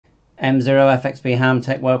M0FXB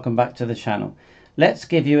Hamtech, welcome back to the channel. Let's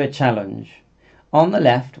give you a challenge. On the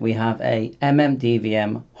left we have a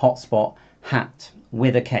MMDVM HOTSPOT Hat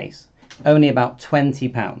with a case, only about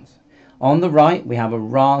 £20. On the right we have a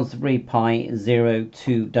Raspberry Pi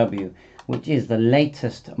 02W, which is the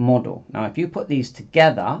latest model. Now if you put these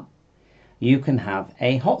together, you can have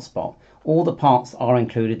a hotspot. All the parts are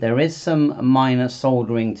included. There is some minor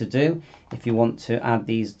soldering to do if you want to add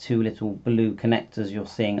these two little blue connectors you're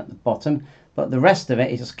seeing at the bottom, but the rest of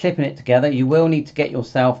it is just clipping it together. You will need to get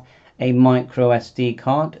yourself a micro SD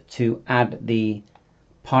card to add the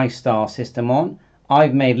Pi-Star system on.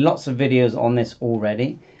 I've made lots of videos on this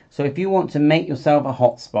already, so if you want to make yourself a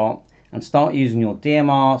hotspot and start using your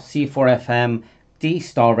DMR, C4FM,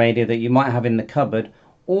 D-Star radio that you might have in the cupboard,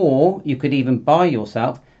 or you could even buy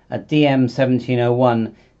yourself a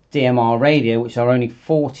DM1701 DMR radio, which are only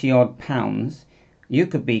 40 odd pounds. You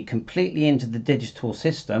could be completely into the digital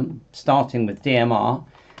system, starting with DMR,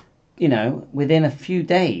 you know, within a few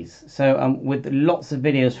days. So with lots of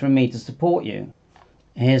videos from me to support you.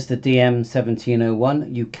 Here's the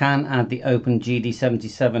DM1701. You can add the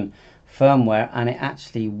OpenGD77 firmware and it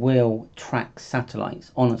actually will track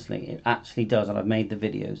satellites. Honestly, it actually does, and I've made the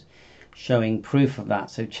videos showing proof of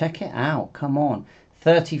that, so check it out. Come on.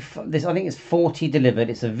 This, I think it's 40 delivered.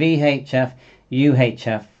 It's a VHF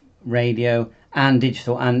UHF radio and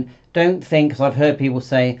digital. And don't think, because I've heard people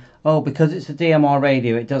say, oh, because it's a DMR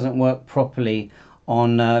radio it doesn't work properly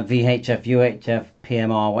on VHF UHF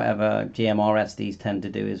PMR, whatever GMRS these tend to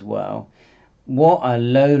do as well. What a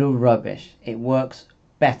load of rubbish. It works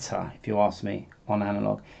better, if you ask me, on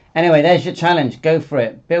analog. Anyway, there's your challenge. Go for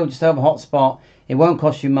it. Build yourself a hotspot. It won't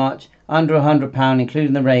cost you much, under £100,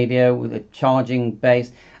 including the radio with a charging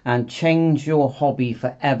base, and change your hobby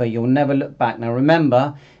forever. You'll never look back. Now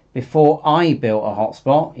remember, before I built a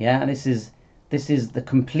hotspot, yeah, this is the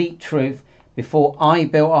complete truth. Before I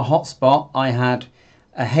built a hotspot, I had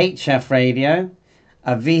a HF radio,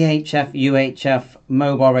 a VHF UHF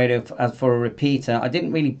mobile radio for a repeater. I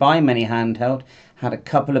didn't really buy many handheld, had a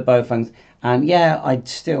couple of BAOFENGs, and yeah, I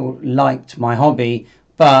still liked my hobby,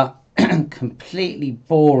 but completely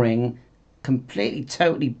boring,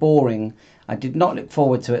 totally boring. I did not look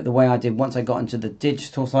forward to it the way I did once I got into the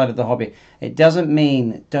digital side of the hobby. It doesn't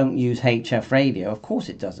mean don't use HF radio. Of course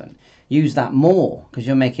it doesn't. Use that more because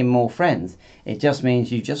you're making more friends. It just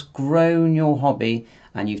means you've just grown your hobby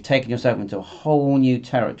and you've taken yourself into a whole new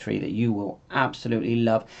territory that you will absolutely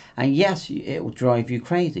love. And yes, it will drive you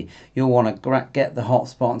crazy. You'll want to get the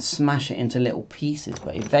hotspot and smash it into little pieces,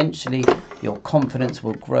 but eventually your confidence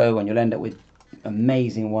will grow and you'll end up with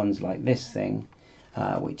amazing ones like this thing,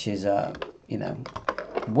 which is you know,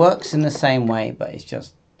 works in the same way, but it's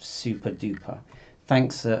just super duper.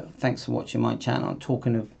 Thanks for watching my channel. I'm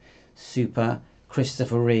talking of super,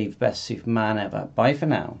 Christopher Reeve, best Superman ever. Bye for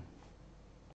now.